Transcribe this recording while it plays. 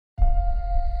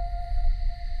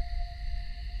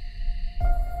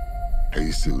I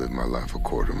used to live my life a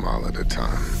quarter mile at a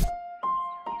time.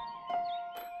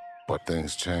 But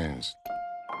things changed.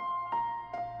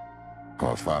 I'm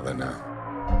a father now.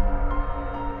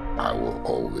 I will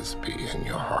always be in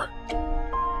your heart.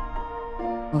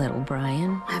 Little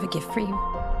Brian, I have a gift for you.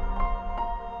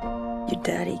 Your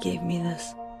daddy gave me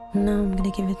this. No, I'm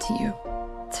gonna give it to you.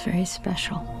 It's very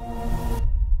special.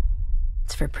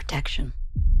 It's for protection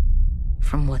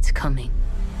from what's coming.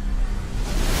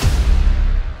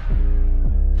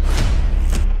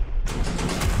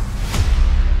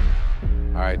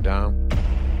 All right, Dom.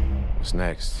 What's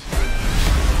next?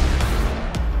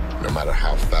 No matter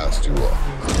how fast you are,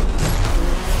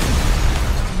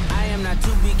 I am not to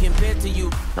be compared to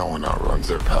you. no one outruns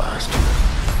their past.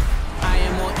 I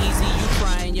am more easy, you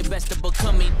trying your best to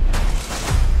become me.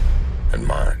 And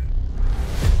mine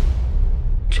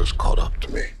just caught up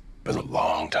to me. Been a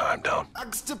long time, Dom.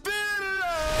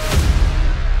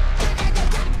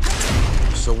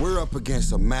 So we're up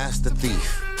against a master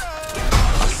thief,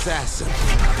 assassin,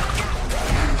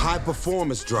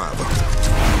 high-performance driver.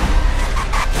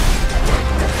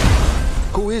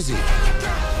 Who is he?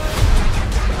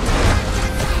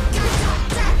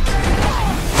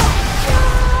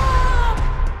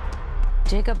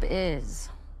 Jacob is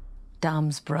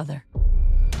Dom's brother.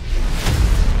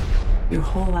 Your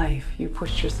whole life, you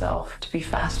pushed yourself to be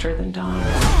faster than Dom,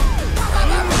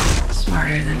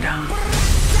 smarter than Dom,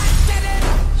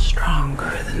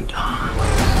 stronger than Dom.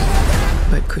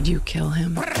 But could you kill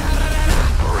him?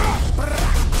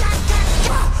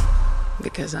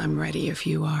 Because I'm ready if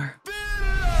you are.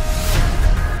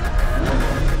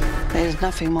 There's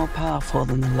nothing more powerful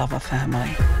than the love of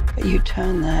family. But you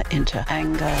turn that into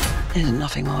anger, there's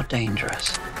nothing more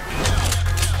dangerous.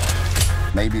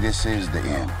 Maybe this is the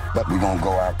end, but we're gonna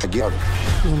go out together.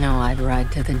 You know I'd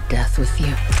ride to the death with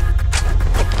you.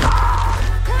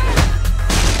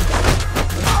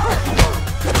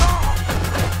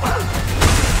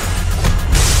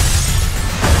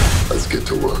 Let's get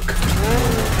to work.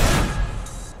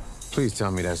 Please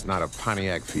tell me that's not a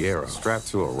Pontiac Fiero strapped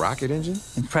to a rocket engine?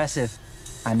 Impressive.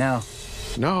 I know.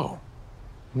 No.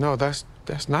 No, that's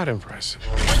not impressive.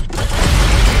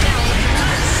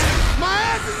 My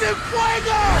ass is in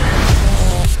fuego!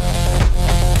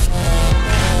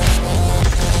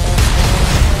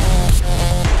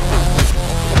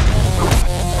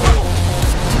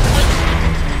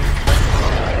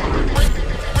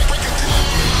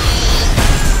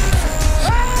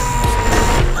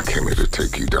 I came here to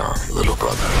take you down, little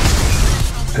brother.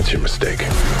 That's your mistake.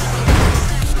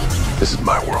 This is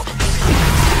my world.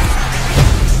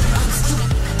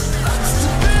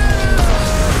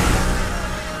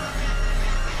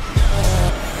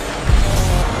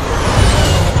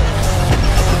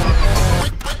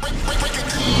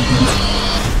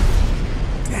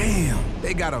 Damn,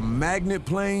 they got a magnet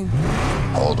plane?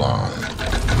 Hold on.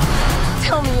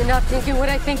 Tell me you're not thinking what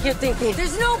I think you're thinking.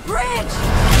 There's no bridge!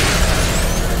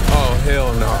 Oh,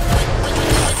 hell no.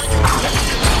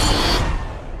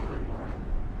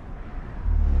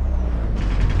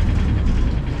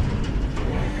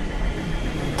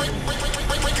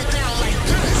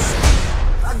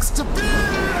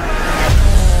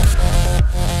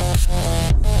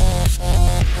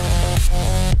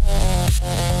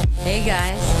 Hey,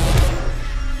 guys.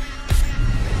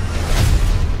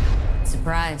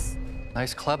 Surprise.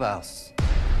 Nice clubhouse.